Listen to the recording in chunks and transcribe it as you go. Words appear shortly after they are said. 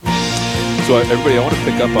So everybody, I want to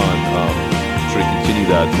pick up on sort of continue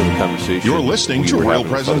that sort of conversation. You're listening to Real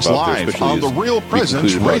Presence Live on the Real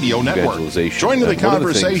Presence Radio Network. Join the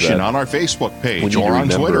conversation on our Facebook page or on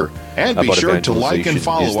Twitter. And be sure to like and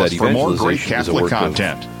follow us for more great Catholic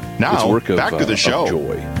content. Now, back to the show.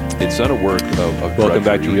 Joy. It's not a work of Welcome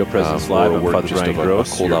back to Real Presence Live. I'm Father Brian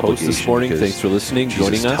Gross, your host this morning. Thanks for listening,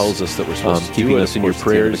 joining us. Tells us that we're supposed to keeping us in your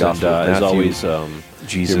prayers, and as always,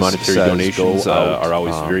 Jesus your monetary donations are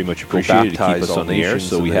always very much appreciated to keep us on the air.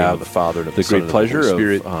 So we have the great pleasure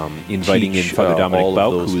of inviting in Father Dominic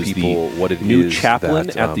Bauk, who is the new chaplain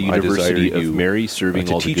at the University of Mary,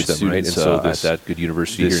 serving all the good students at that good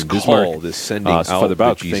university here in Bismarck. This sending out Father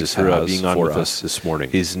Bauk, Jesus thanks for being on with us this morning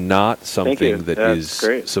is not something that is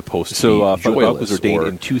supposed to be so Father Bauk was was ordained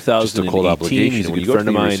in 2018. He's a good friend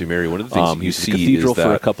of mine. Mary, one of the things you see cathedral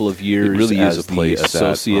for a couple of years. It really is a place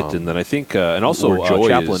associate, and then I think and also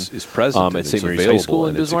chaplain is present at St. Mary's High School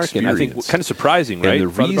in Bismarck, and I think kind of surprising, right? And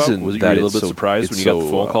the reason was that a little bit surprised when you got the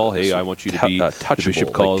phone call. Hey, I want you to be the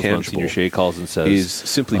bishop calls, Monsignor Shea calls and says, is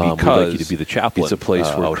simply because we'd like you to be the chaplain. It's a place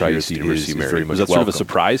where Christ at the University of Mary. very much Was that sort of a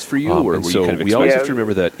surprise for you, or were you kind of we always have to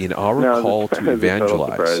remember that in our call to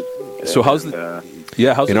evangelize. So how's the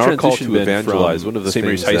how's in the our call to transition evangelize? One of the St.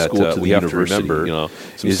 Mary's things High School that to we the have to university, remember,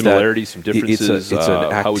 some is similarities, some differences. It's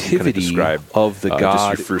an how would you kind of activity describe of the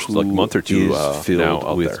God just your first month or two is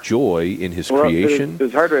filled with joy in His creation. It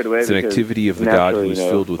was hard right away. It's an activity of the God who is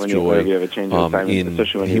filled with joy in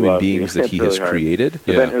human beings that He has created.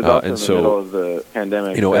 And so, the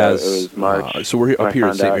pandemic, as so we're up here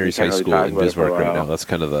at St. Mary's High School in Bismarck right now. That's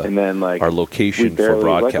kind of our location for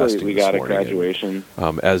broadcasting this morning.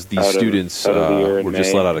 As these students were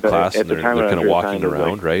just let out of class and they're kind of walking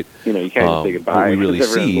around, right? You can't just say goodbye. What we really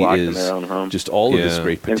see is just all of this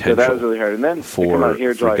great potential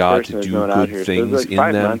for God to do good things in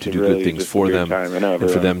them, to do good things for them,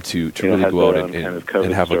 and for them to really go out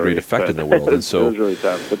and have a great effect in the world. And so,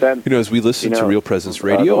 as we listen to Real Presence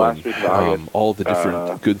Radio and all the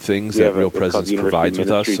different good things that Real Presence provides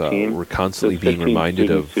with us, we're constantly being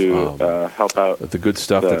reminded of the good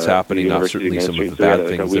stuff that's happening, not certainly some of the bad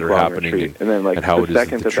things that are happening, and how it is that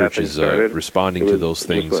the church is responding to those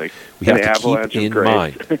things. We have to keep in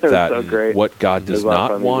mind that what God does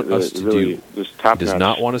not want us to do, He does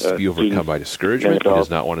not want us to be overcome by discouragement. He does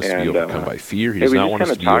not want us to be overcome by fear. He does not want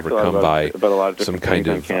us to be overcome by some kind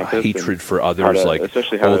of hatred for others, like,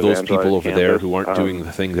 oh, those people over there who aren't doing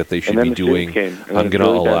the thing that they should be doing. I'm going to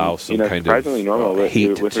allow some kind of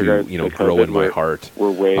hate to grow in my heart.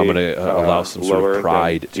 I'm going to allow some sort of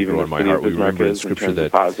pride to grow in my heart. We remember in Scripture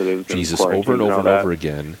that Jesus over and over and over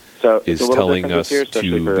again is telling us to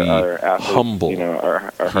be humble.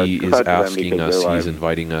 He is asking us, He's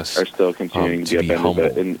inviting us to be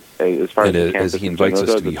humble. And as He invites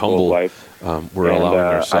us to be humble, we're allowing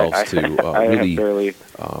ourselves to really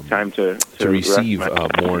to receive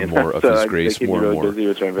more and more of His grace, more and more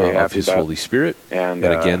of His Holy Spirit. And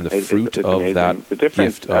again, the fruit of that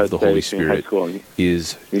gift of the Holy Spirit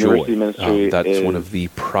is joy. That's one of the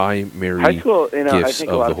primary gifts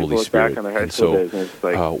of the Holy Spirit. And so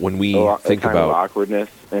when we think about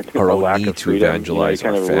our own need to evangelize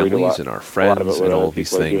our families and our friends and all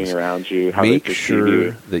these things, make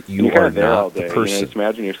sure that you are not the person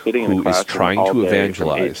who is trying to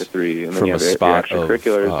evangelize from a spot of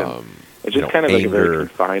it's just kind of like anger, a very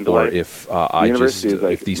confined or life.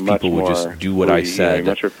 if these people would just do what I said,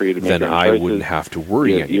 then I wouldn't have to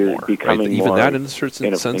worry anymore. Right? Even that, in a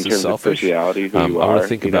certain sense, is selfish. I want to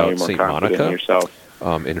think about Saint Monica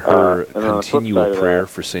in her continual prayer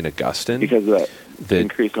for Saint Augustine.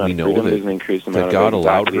 That we know that God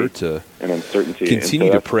allowed her to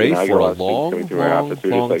continue to pray for a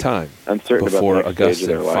long time before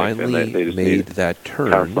Augustine finally made that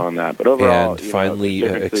turn and finally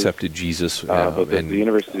accepted Jesus, and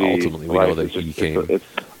ultimately we know that he became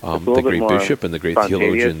the great bishop and the great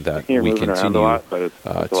theologian that we continue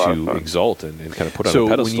to exalt and kind of put on a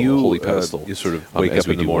pedestal, a holy pedestal. You sort of wake up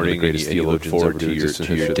in the morning and you look forward to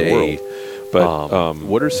your day. But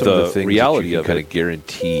what are some of the things reality that you can kind of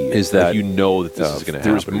guarantee is that you know that this is going to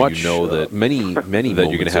happen? There's much, you know that many that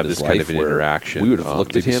you're going to have this kind of an interaction. We would have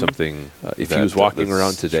looked at him something if he was walking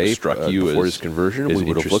around today, struck you before his conversion. We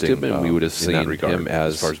would have looked at him and we would have seen him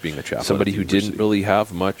as far as being a chaplain, somebody who didn't really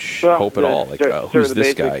have much hope at all. Like, who's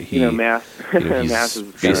this guy? He's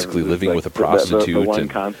basically living with a prostitute,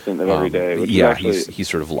 and yeah, he's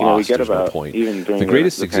sort of lost. There's no point. The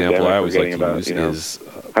greatest example I always like to use is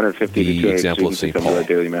 150 to 200 example of St. Paul.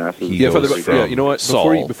 Daily masses. You know what?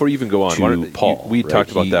 Saul before you even go on, Paul, we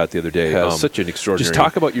talked about that the other day. Such an extraordinary. Just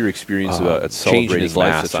talk about your experience at celebrating his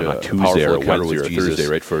life Mass on a Tuesday or Wednesday or Thursday,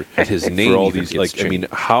 right? For his name, for all these, like, I mean,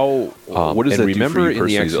 how? What does that remember do for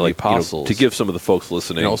you in the Acts of the Apostles to give some of the folks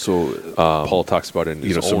listening? And also, Paul talks about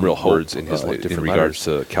in some real words in his in regards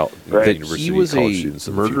to that university he was college a students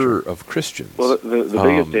murderer of Christians. Well, the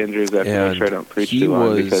biggest danger is that make sure I don't preach too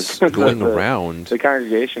long, because going around the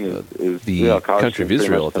congregation is the country of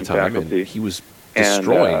Israel at the time, and he was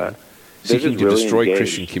destroying, seeking to destroy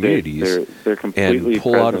Christian communities and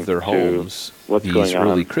pull out of their homes these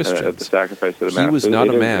early Christians. He was not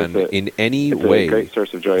a man in any way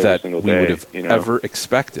that we would have ever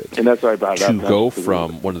expected to go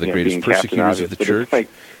from one of the greatest persecutors of the church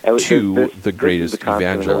to the greatest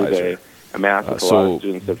evangelizer. So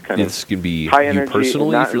this can be you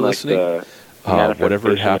personally, if you're listening.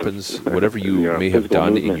 Whatever happens, whatever you may have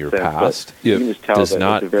done in your past, does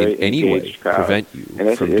not in any way prevent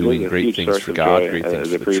you from doing great things for God, great things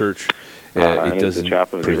for the church. It doesn't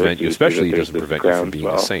prevent you, especially it doesn't prevent you from being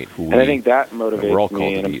a saint. And I think that motivates we're all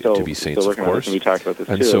called to be saints, of course. We talked about this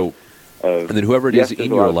and too. So, and then whoever it is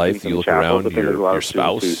in your life, you look around your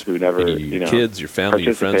spouse, your kids, your family,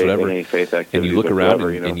 your friends, whatever, and you look around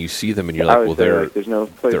and you see them and you're like, well, there's no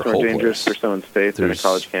place more dangerous for someone's faith than a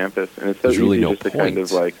college campus, and it's so easy really no just to kind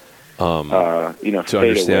of like to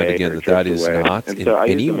understand again that is not in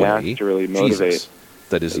any way Jesus.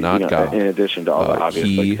 That is not God. In addition to all the obvious,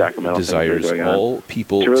 he desires all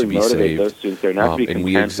people to be saved, and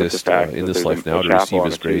we exist in this life now to receive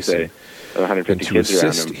His grace and to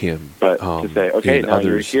assist Him to say, okay, in now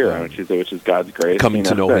others you're here, which is God's grace, coming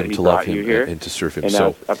to know Him, to love Him, and to serve Him.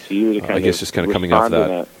 So up to you to I guess just kind of coming off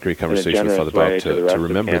that great conversation with Father Bob to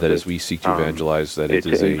remember that as we seek to evangelize, that it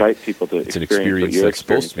is it's an experience that's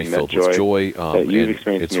supposed to be filled with joy, and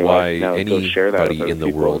it's why anybody in the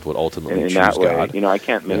world would ultimately choose God. I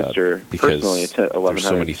can't minister personally to 1,100 there's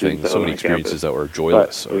so many things, so many experiences that were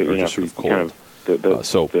joyless or just sort of cold.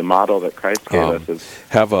 The model that Christ gave us is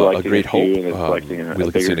have a great hope. We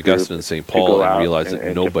look at St. Augustine and St. Paul and realize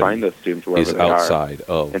that nobody is outside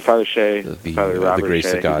of the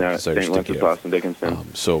grace that God desires to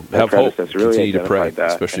give. So have hope. Continue to pray,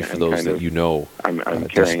 especially for those that you know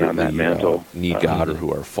desperately need God or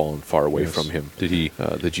who are fallen far away from Him.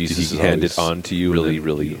 That Jesus handed on to you?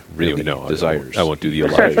 Really desires. I won't do the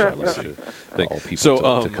Elijah thing. All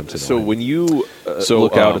people to come to know So Him. When you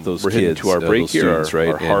look out at those kids, to our break here, right?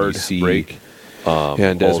 Our hard break.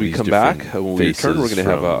 And as we come back, when we return, we're going to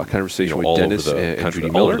have a conversation with Dennis and Judy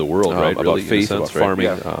Miller, all over the world, right? About faith, about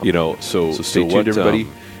farming. So stay tuned, everybody.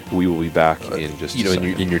 We will be back in just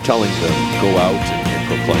in your telling to go out and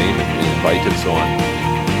proclaim and invite and so on.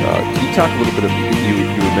 Can you talk a little bit of you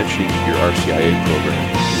were mentioning your RCIA program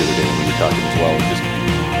the other day when we were talking as well. Just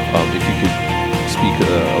if you could speak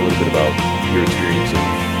a little bit about your experience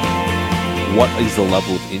of what is the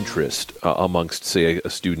level of interest amongst, say, a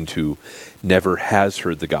student who never has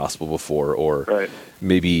heard the gospel before, or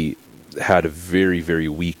maybe had a very, very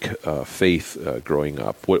weak faith growing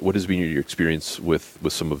up? What has been your experience with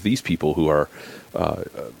some of these people who are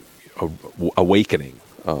awakening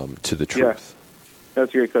to the truth? Yeah,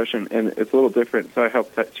 that's a great question, and it's a little different. So I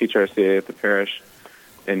help teach RCA at the parish,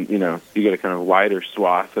 and you get a kind of wider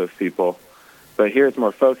swath of people. But here it's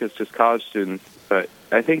more focused, just college students. But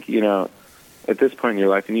I think at this point in your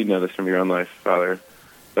life, and you know this from your own life, Father,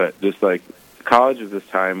 but just like college is this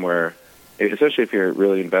time where, especially if you're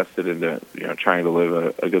really invested into trying to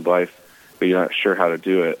live a good life, but you're not sure how to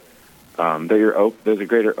do it, there's a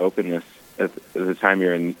greater openness at the time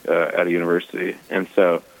you're in at a university, and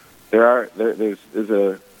so there's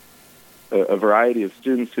a variety of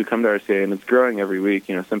students who come to RCA, and it's growing every week.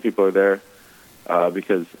 Some people are there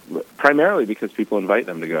primarily because people invite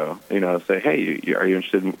them to go. Say, hey, are you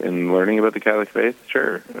interested in learning about the Catholic faith?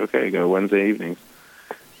 Sure, okay, go Wednesday evenings.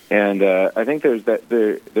 And I think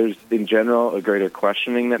there's in general a greater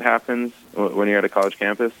questioning that happens when you're at a college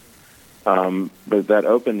campus. But that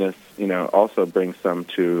openness, also brings some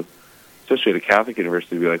to, especially at a Catholic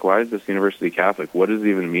university, to be like, why is this university Catholic? What does it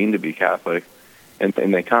even mean to be Catholic? And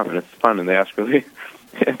they come, and it's fun, and they ask really.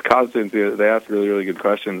 It's constant. They ask really, really good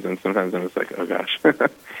questions, and sometimes I'm just like, oh gosh. But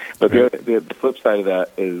the flip side of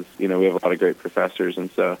that is, we have a lot of great professors,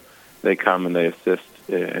 and so they come and they assist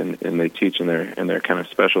and they teach in their kind of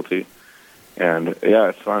specialty. And yeah,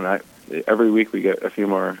 it's fun. Every week we get a few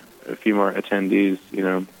more attendees.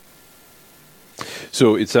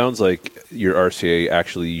 So it sounds like your RCA,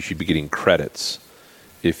 actually you should be getting credits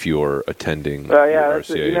if you're attending the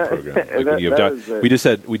RCIA program.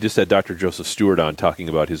 We just had Dr. Joseph Stewart on talking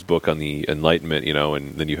about his book on the Enlightenment,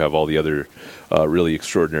 and then you have all the other really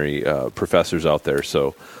extraordinary professors out there.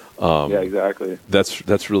 So exactly.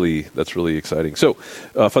 That's really exciting. So,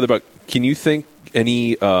 Father Buck, can you think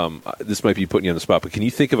any? This might be putting you on the spot, but can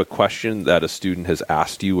you think of a question that a student has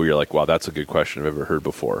asked you where you're like, "Wow, that's a good question I've ever heard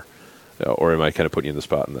before," or am I kind of putting you in the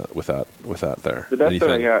spot with that there? The best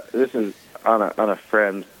thing I got. This is on a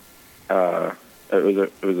friend. It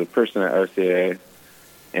was a person at RCA,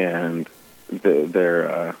 and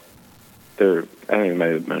their I think it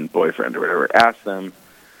might have been boyfriend or whatever, asked them,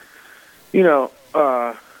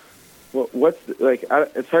 what's like?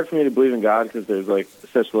 It's hard for me to believe in God because there's like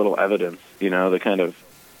such little evidence. The kind of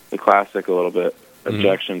the classic a little bit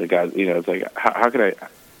objection to God. It's like how could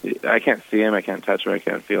I can't see him, I can't touch him, I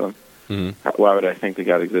can't feel him. Mm-hmm. Why would I think that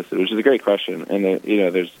God existed? Which is a great question, and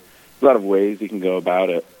there's a lot of ways you can go about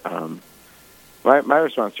it. My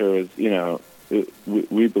response to her is,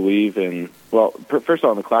 we believe in. Well, first of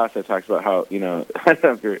all, in the class, I talked about how I don't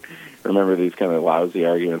know if you remember these kind of lousy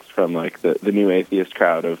arguments from like the new atheist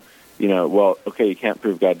crowd of, well, okay, you can't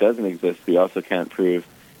prove God doesn't exist, but you also can't prove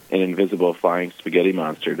an invisible flying spaghetti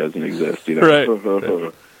monster doesn't exist. Right.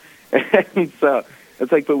 And so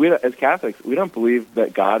it's like, but we as Catholics, we don't believe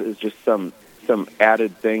that God is just some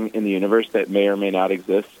added thing in the universe that may or may not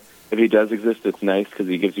exist. If he does exist, it's nice because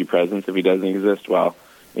he gives you presents. If he doesn't exist, well,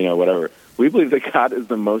 whatever. We believe that God is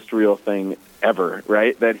the most real thing ever,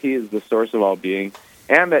 right? That he is the source of all being,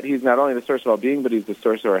 and that he's not only the source of all being, but he's the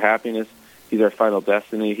source of our happiness. He's our final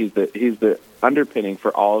destiny. He's the underpinning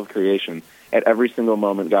for all of creation. At every single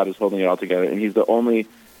moment, God is holding it all together, and he's the only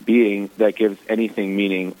being that gives anything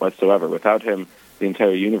meaning whatsoever. Without him, the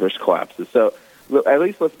entire universe collapses. So at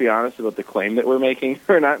least let's be honest about the claim that we're making.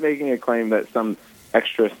 We're not making a claim that some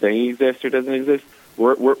extra thing exists or doesn't exist.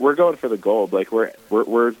 We're going for the gold. Like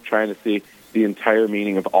we're trying to see the entire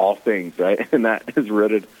meaning of all things, right? And that is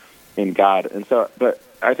rooted in God. And so, but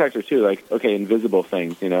I talked to her too, like, okay, invisible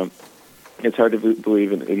things, it's hard to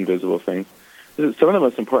believe in invisible things. Some of the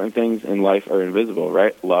most important things in life are invisible,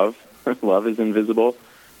 right? Love is invisible.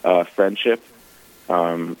 Friendship,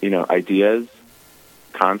 ideas,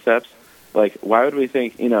 concepts. Like, why would we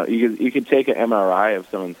think, you could take an MRI of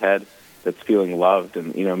someone's head that's feeling loved,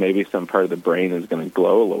 and maybe some part of the brain is going to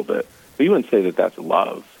glow a little bit, but you wouldn't say that that's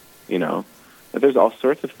love. But there's all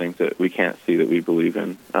sorts of things that we can't see that we believe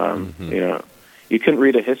in. You couldn't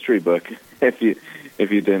read a history book if you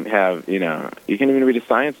didn't have you can't even read a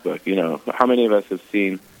science book. How many of us have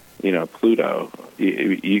seen Pluto?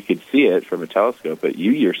 You could see it from a telescope, but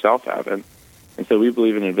you yourself haven't. And so we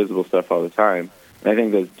believe in invisible stuff all the time. And I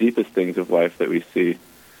think those deepest things of life that we see,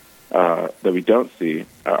 that we don't see,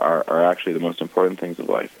 are actually the most important things of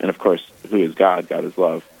life. And of course, who is God? God is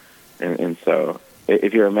love. And so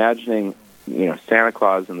if you're imagining, Santa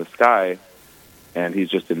Claus in the sky, and he's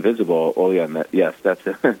just invisible, well, yeah, that's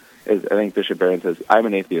I think Bishop Barron says, I'm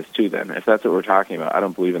an atheist too then. If that's what we're talking about, I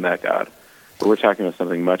don't believe in that God. But we're talking about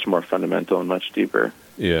something much more fundamental and much deeper.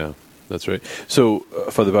 Yeah, that's right. So,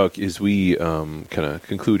 Father Bauck, as we kind of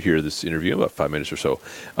conclude here this interview, about 5 minutes or so,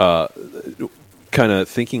 kind of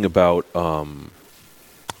thinking about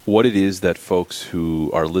what it is that folks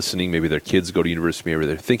who are listening, maybe their kids go to university, maybe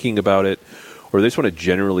they're thinking about it, or they just want to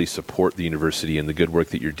generally support the university and the good work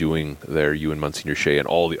that you're doing there, you and Monsignor Shea, and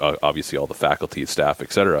all the obviously all the faculty, staff,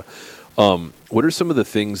 etc. What are some of the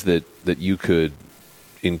things that you could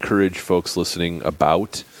encourage folks listening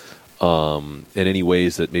about, in any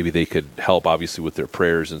ways that maybe they could help, obviously with their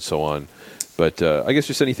prayers and so on? But I guess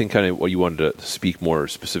just anything kind of what you wanted to speak more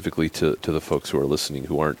specifically to the folks who are listening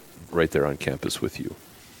who aren't right there on campus with you.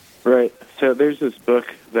 Right. So there's this book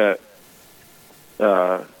that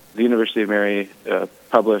the University of Mary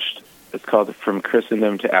published. It's called From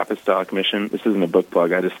Christendom to Apostolic Mission. This isn't a book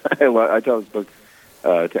plug. I tell this book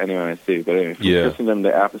to anyone I see. But anyway, From Christendom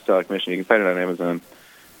to Apostolic Mission. You can find it on Amazon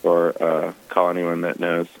or call anyone that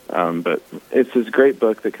knows. But it's this great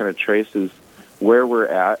book that kind of traces where we're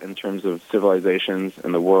at in terms of civilizations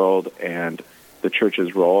in the world and the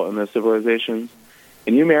church's role in those civilizations.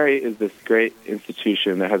 And UMary is this great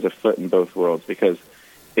institution that has a foot in both worlds, because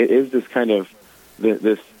it is this kind of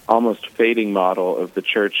this almost fading model of the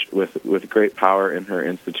church with great power in her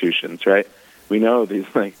institutions, right? We know these,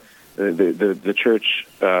 like the church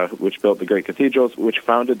which built the great cathedrals, which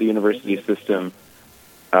founded the university system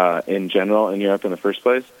in general in Europe in the first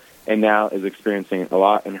place, and now is experiencing a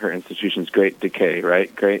lot in her institutions great decay,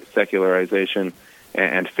 right? Great secularization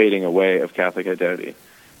and fading away of Catholic identity.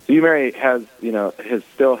 So UMary has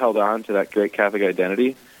still held on to that great Catholic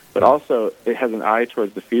identity, but also it has an eye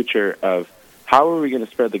towards the future of how are we going to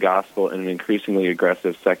spread the gospel in an increasingly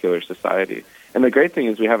aggressive secular society? And the great thing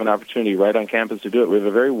is we have an opportunity right on campus to do it. We have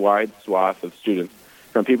a very wide swath of students,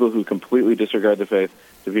 from people who completely disregard the faith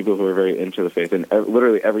to people who are very into the faith, and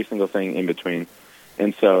literally every single thing in between.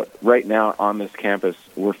 And so right now on this campus,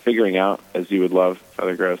 we're figuring out, as you would love,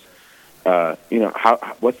 Father Gross,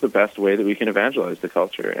 what's the best way that we can evangelize the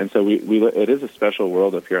culture. And so it is a special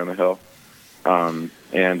world up here on the Hill. And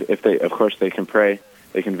if they can pray,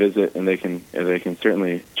 they can visit, and they can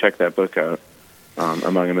certainly check that book out,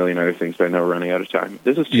 among a million other things. But I know we're running out of time.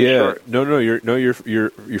 This is too short.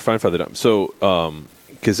 You're fine, Father Dom. So,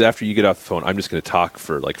 because after you get off the phone, I'm just going to talk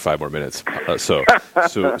for like 5 more minutes. So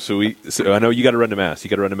I know you got to run to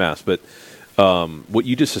mass. But what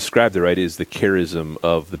you just described there, right, is the charism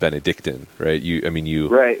of the Benedictine, right?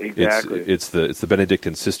 Right, exactly. It's the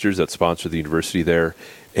Benedictine sisters that sponsor the university there,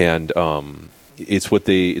 and it's what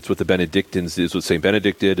the Benedictines did. It's what Saint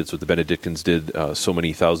Benedict did. It's what the Benedictines did so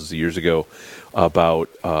many thousands of years ago, about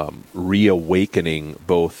reawakening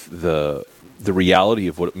both the reality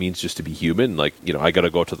of what it means just to be human. Like, I got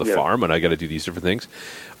to go to the farm and I got to do these different things,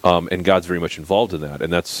 and God's very much involved in that.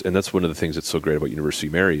 And that's one of the things that's so great about University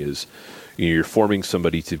of Mary is, you're forming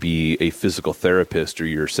somebody to be a physical therapist, or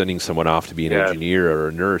you're sending someone off to be an engineer or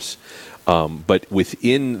a nurse. But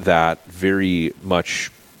within that very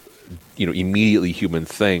much, immediately human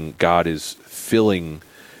thing, God is filling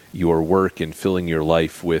your work and filling your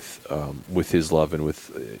life with His love, and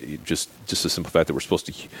with just the simple fact that we're supposed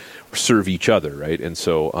to serve each other, right? And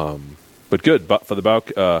so, but good, Father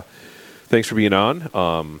Bauk, thanks for being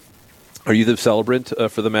on. Are you the celebrant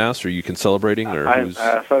for the Mass? Are you celebrating? Or I'm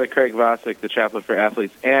Father Craig Vosick, the chaplain for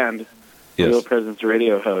athletes, and Real Presence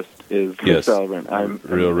Radio host is the celebrant. I'm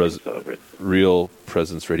celebrant. Real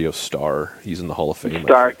Presence Radio star. He's in the Hall of Fame.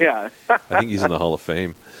 Star, yeah. I think he's in the Hall of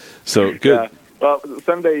Fame. So good. Yeah. Well,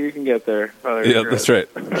 someday you can get there, Father. Yeah, that's right.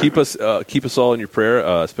 Keep us all in your prayer,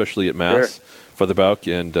 especially at Mass, Father Bauk,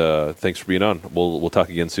 and thanks for being on. We'll talk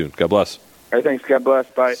again soon. God bless. All right, thanks. God bless.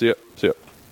 Bye. See ya.